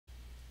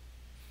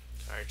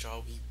Alright,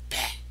 y'all, we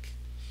back.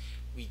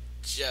 We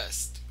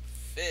just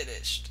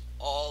finished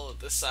all of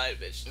the side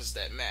missions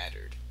that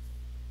mattered.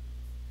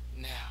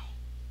 Now,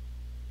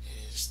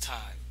 it is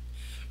time.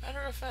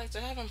 Matter of fact, I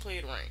haven't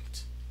played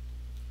ranked.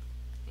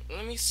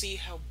 Let me see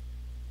how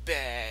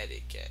bad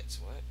it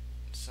gets. What?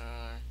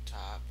 Center,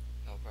 top,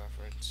 no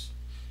preference.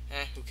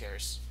 Who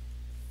cares?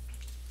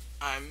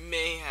 I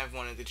may have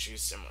wanted to choose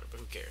similar, but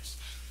who cares?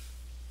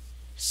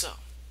 So,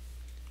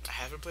 I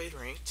haven't played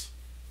ranked.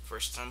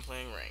 First time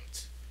playing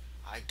ranked.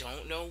 I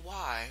don't know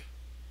why,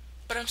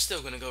 but I'm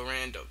still gonna go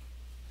random.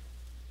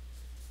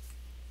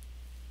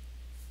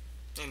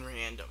 And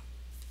random.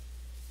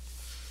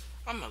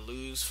 I'm gonna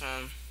lose,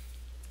 fam.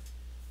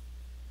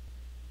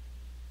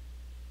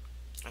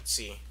 Let's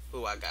see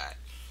who I got.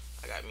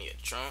 I got me a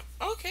Trump.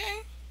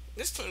 Okay,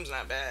 this team's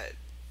not bad.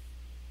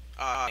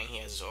 And he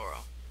has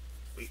Zoro.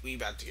 We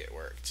about to get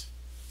worked.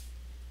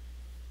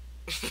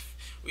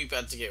 We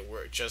about to get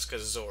worked just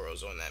because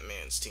Zoro's on that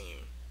man's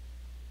team.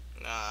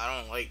 Nah, I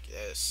don't like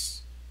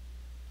this.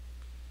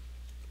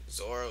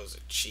 Zoro's a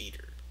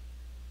cheater.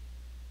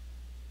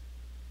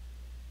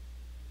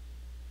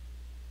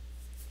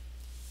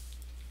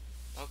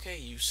 Okay,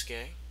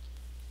 Yusuke.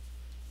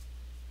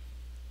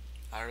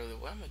 I really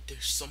want to do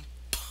some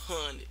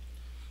pun.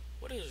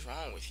 What is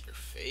wrong with your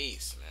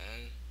face,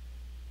 man?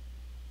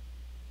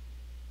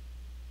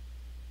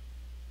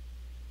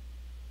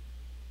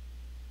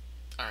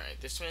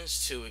 Alright, this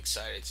man's too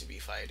excited to be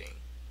fighting.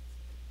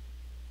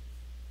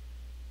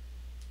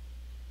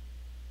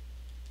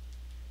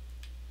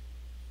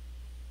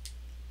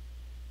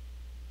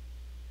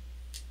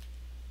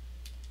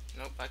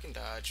 Nope, I can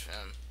dodge,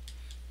 fam.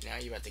 Now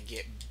you about to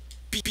get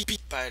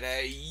beat by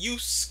that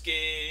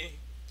Yusuke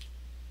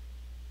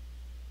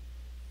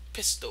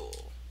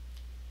pistol.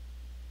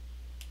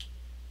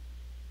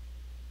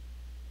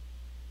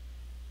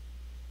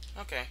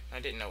 Okay, I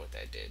didn't know what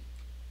that did.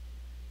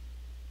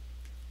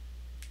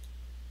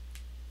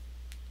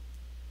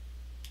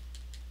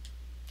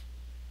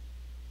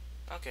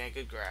 Okay,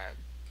 good grab.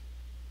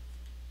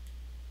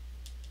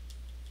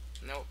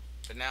 Nope,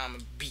 but now I'm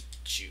gonna beat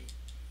you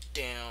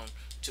down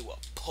to a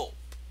pulp.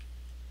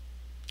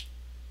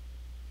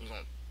 You're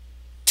gonna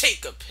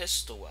take a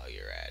pistol while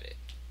you're at it.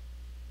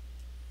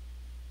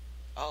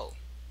 Oh.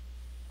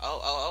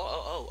 Oh, oh,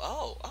 oh, oh,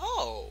 oh, oh,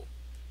 oh.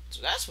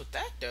 So that's what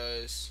that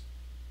does.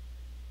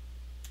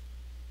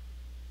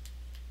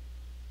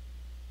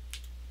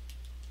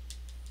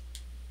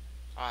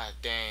 Ah,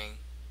 dang.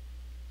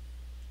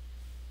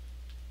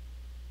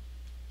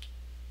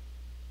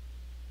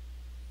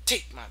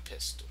 Take my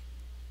pistol.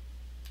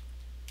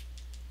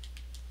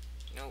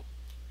 Nope.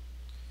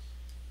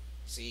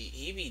 See,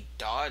 he be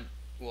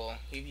well,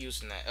 he be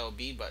using that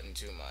LB button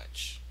too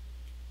much.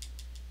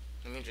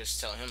 Let me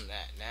just tell him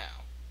that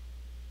now.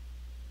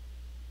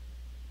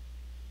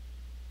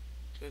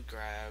 Good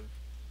grab.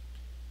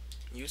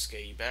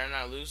 Yusuke, you better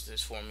not lose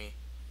this for me.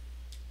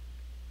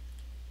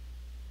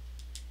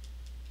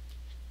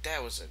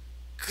 That was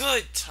a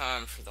good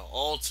time for the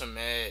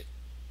ultimate.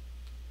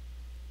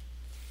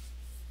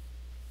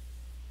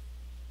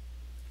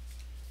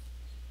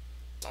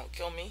 Don't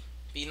kill me.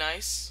 Be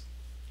nice.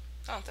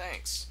 Oh,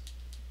 thanks.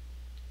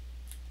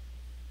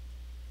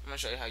 I'm gonna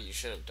show you how you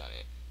should have done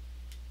it.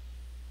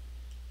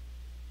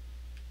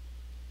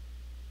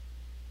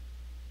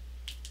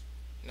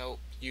 Nope,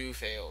 you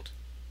failed.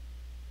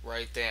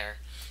 Right there.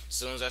 As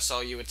soon as I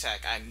saw you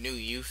attack, I knew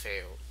you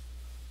failed.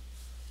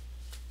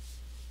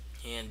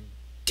 And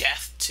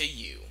death to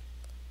you.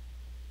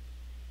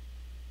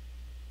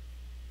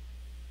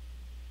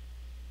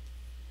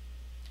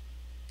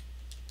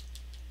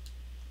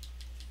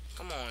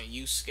 Come on,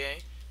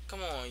 Yusuke.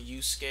 Come on,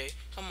 Yusuke.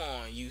 Come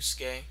on,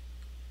 Yusuke.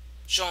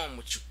 Show him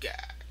what you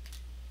got.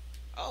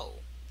 Oh.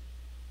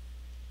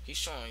 He's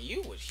showing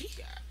you what he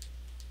got.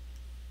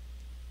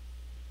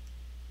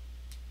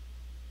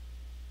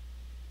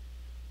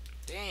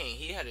 Dang,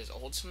 he had his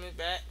ultimate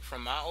back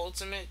from my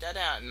ultimate? That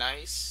ain't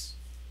nice.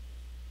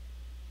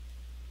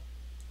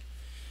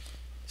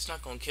 It's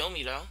not gonna kill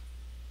me, though.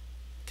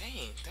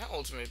 Dang, that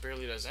ultimate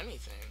barely does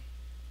anything.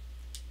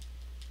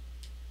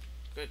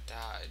 Good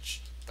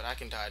dodge. But I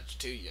can dodge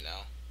too, you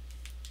know.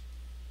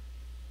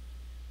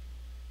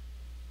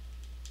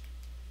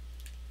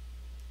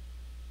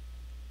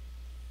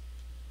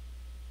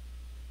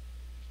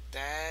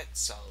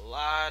 That's a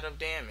lot of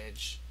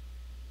damage.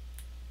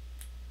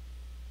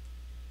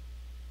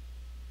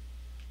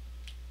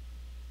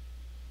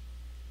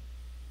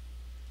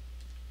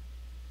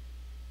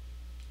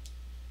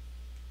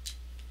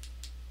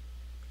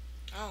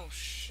 Oh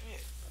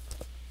shit.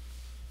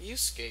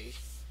 Yusuke.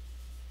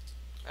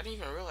 I didn't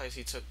even realize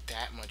he took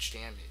that much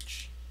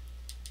damage.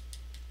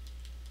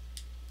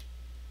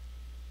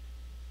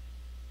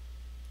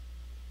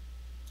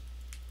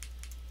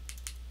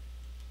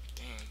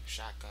 Dang,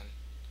 shotgun.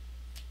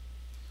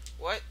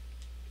 What?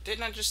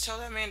 Didn't I just tell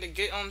that man to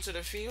get onto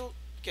the field?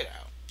 Get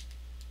out.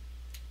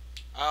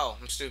 Oh,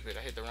 I'm stupid.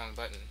 I hit the wrong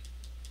button.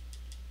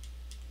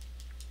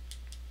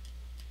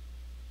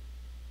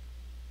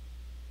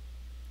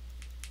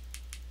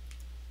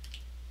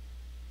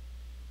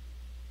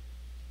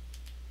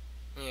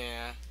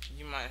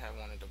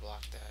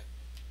 block that.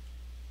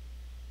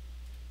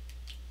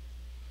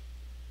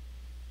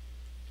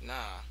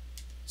 Nah.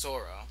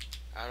 Zoro,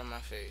 out of my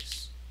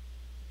face.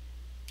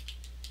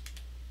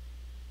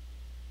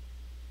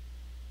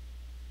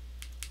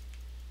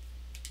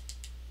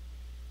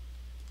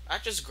 I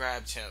just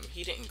grabbed him.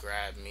 He didn't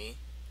grab me.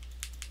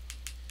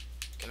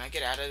 Can I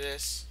get out of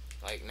this?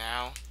 Like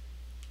now?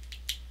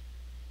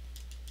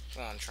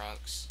 Come on,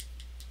 Trunks.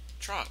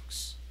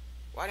 Trunks,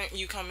 why didn't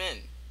you come in?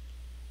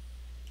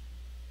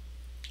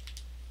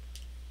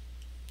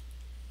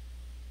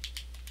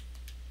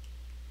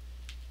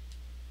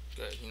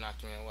 Good, he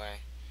knocked me away.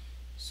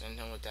 Send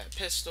him with that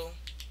pistol.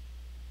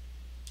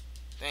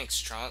 Thanks,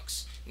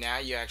 Trunks. Now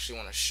you actually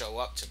want to show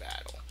up to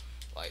battle.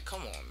 Like,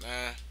 come on,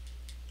 man.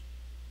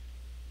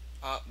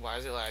 Why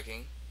is it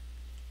lagging?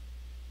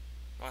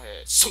 Go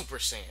ahead. Super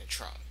Saiyan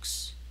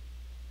Trunks.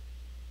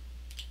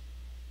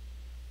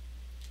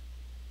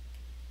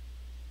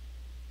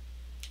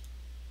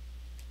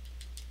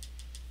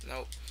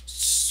 Nope.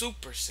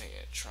 Super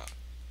Saiyan Trunks.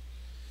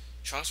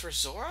 Trunks for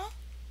Zora?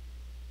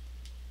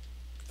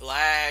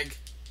 Lag.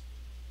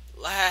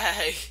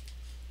 Lag.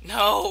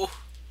 No.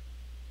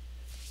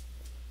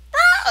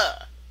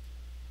 Bruh.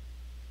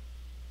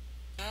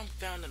 I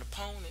found an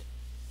opponent.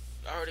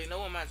 I already know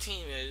what my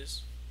team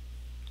is.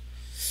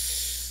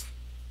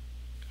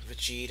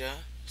 Vegeta,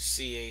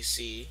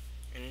 CAC,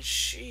 and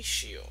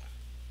Shishio.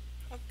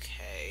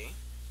 Okay.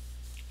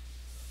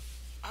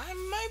 I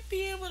might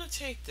be able to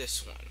take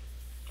this one.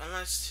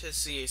 Unless his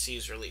CAC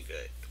is really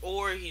good.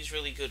 Or he's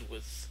really good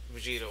with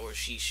Vegeta or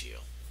Shishio.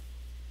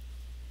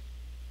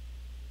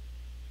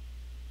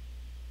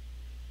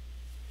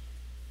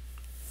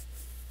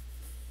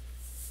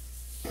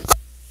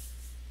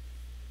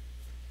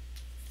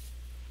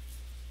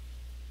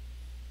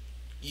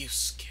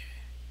 Yusuke.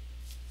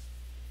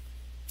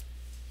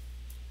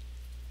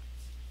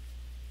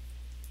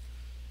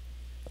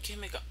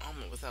 Can't make an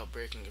omelet without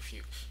breaking a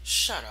few.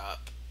 Shut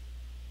up.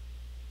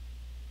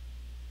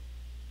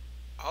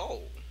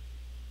 Oh.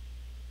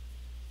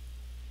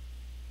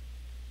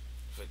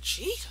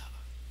 Vegeta?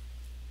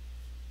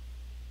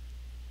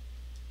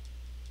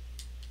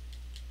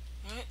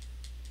 What?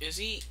 Is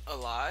he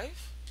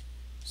alive?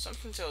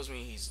 Something tells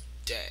me he's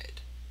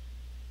dead.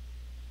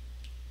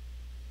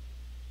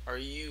 Are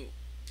you...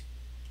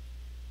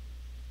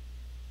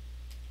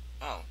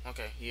 Oh,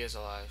 okay, he is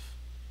alive.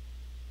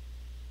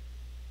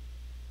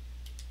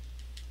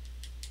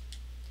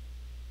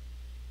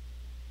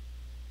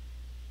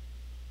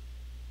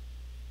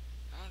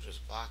 I'll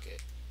just block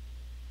it.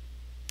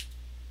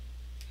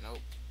 Nope.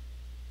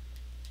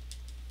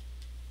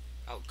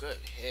 Oh, good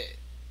hit.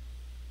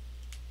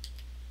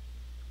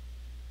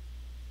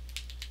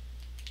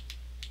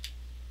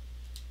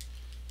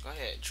 Go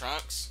ahead,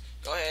 Trunks.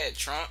 Go ahead,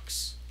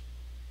 Trunks.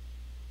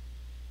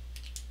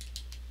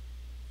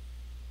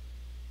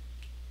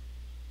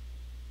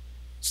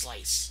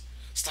 Slice.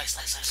 Slice,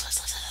 slice, slice, slice,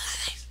 slice,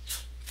 slice,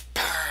 slice.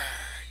 Burn.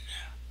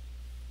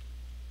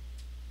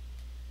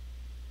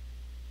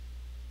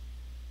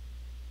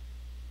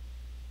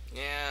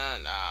 Yeah,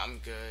 nah, I'm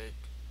good.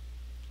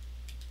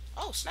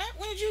 Oh, snap.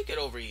 When did you get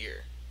over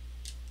here?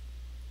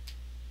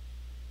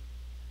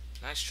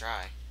 Nice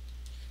try.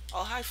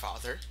 Oh, hi,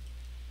 Father.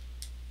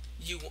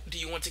 Do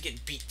you want to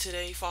get beat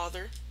today,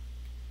 Father?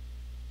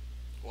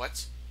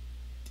 What?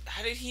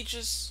 How did he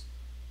just...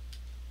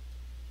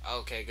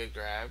 Okay, good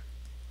grab.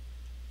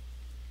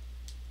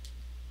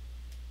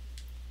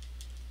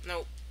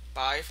 Nope.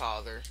 Bye,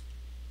 Father.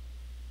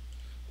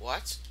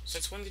 What?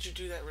 Since when did you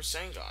do that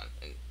Rasengan?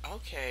 And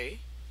okay.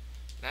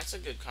 That's a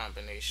good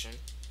combination.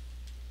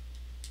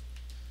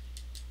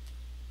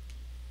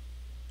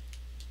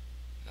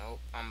 Nope,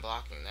 I'm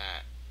blocking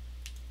that.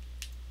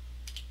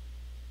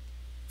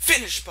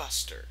 Finish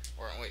Buster!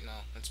 Or wait,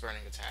 no, it's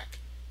Burning Attack.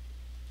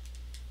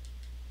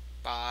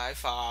 Bye,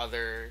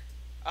 Father.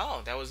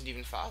 Oh, that wasn't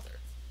even Father.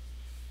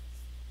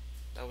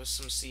 That was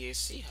some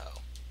CAC ho.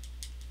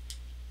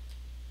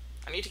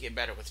 I need to get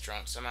better with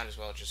Trunks. I might as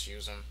well just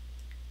use him.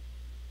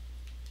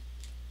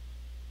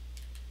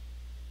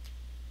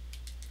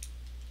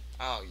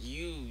 Oh,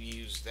 you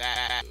use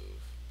that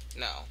move.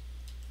 No.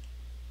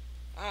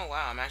 Oh,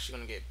 wow, I'm actually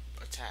gonna get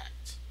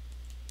attacked.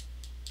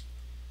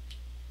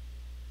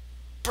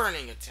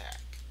 Burning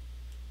Attack.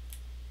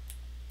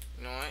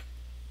 You know what?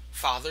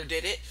 Father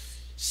did it,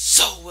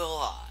 so will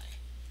I.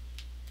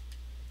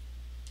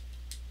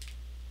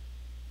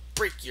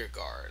 Break your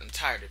guard. I'm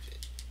tired of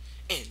it.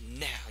 And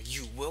now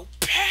you will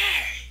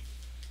pay.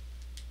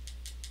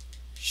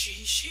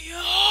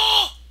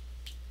 Shishio!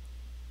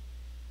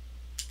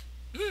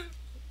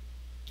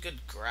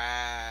 Good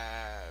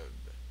grab.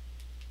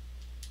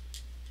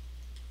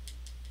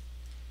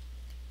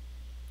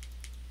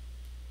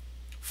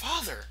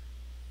 Father!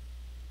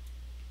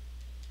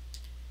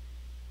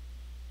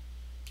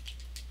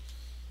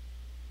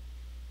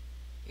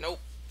 Nope.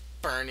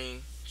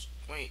 Burning.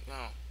 Wait, no.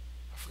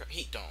 I forgot.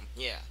 Heat Dome.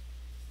 Yeah.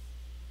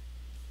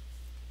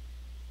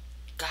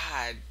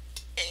 God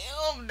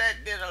damn,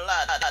 that did a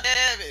lot of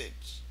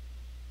damage.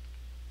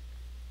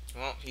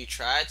 Well, he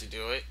tried to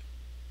do it.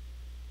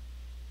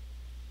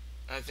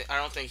 I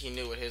don't think he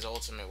knew what his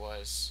ultimate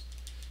was.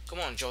 Come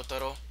on,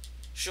 Jotaro.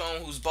 Show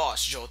him who's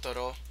boss,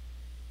 Jotaro.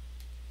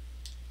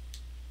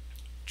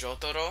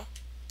 Jotaro,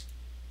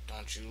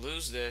 don't you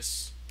lose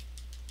this.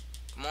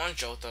 Come on,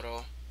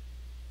 Jotaro.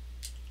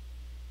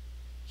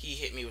 He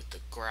hit me with the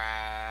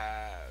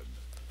grab.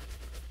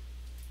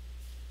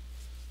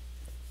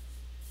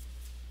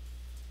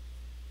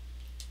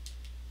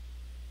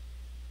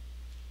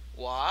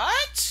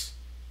 What?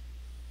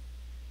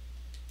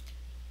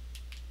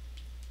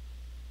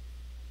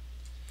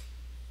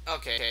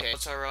 Okay,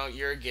 Jotaro,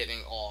 you're getting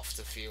off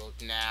the field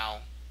now.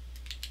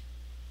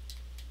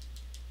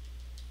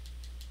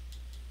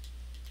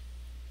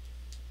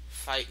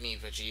 Fight me,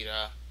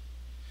 Vegeta.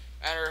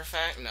 Matter of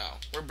fact, no.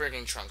 We're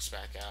bringing Trunks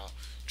back out.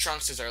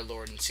 Trunks is our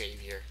Lord and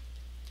Savior.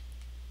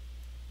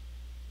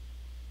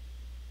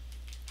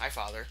 Hi,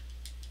 Father.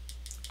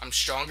 I'm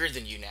stronger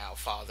than you now,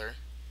 Father.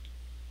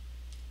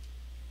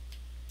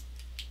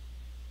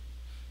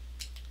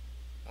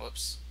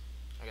 Whoops.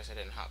 I guess I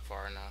didn't hop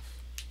far enough.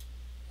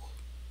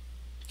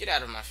 Get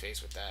out of my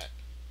face with that.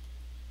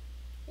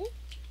 Whoop.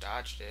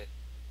 Dodged it.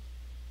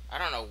 I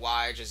don't know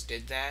why I just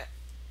did that.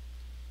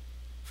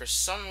 For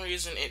some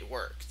reason, it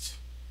worked.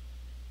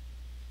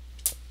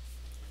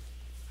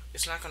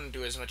 It's not going to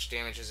do as much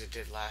damage as it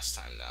did last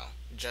time, though.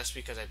 Just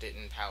because I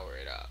didn't power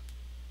it up.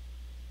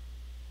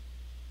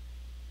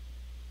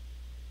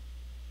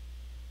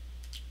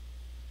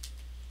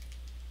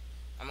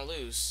 I'm gonna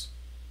lose.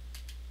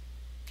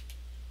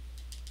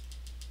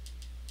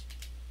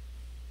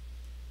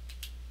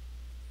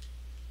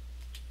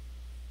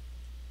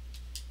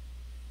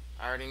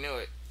 I already knew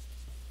it.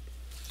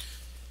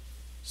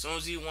 As soon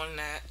as he won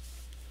that,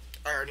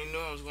 I already knew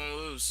I was going to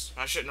lose.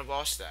 I shouldn't have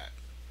lost that.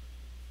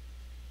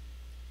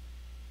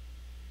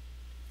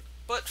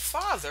 But,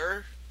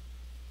 Father...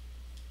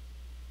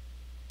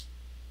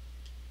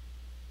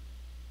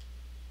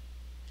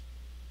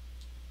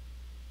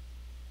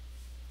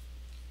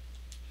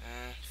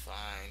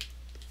 fine.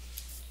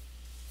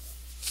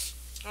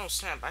 Oh,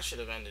 snap. I should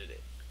have ended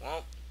it.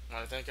 Well, I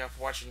want to thank y'all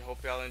for watching.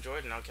 Hope y'all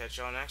enjoyed, and I'll catch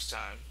y'all next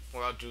time,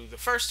 where I'll do the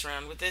first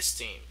round with this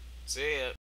team. See ya.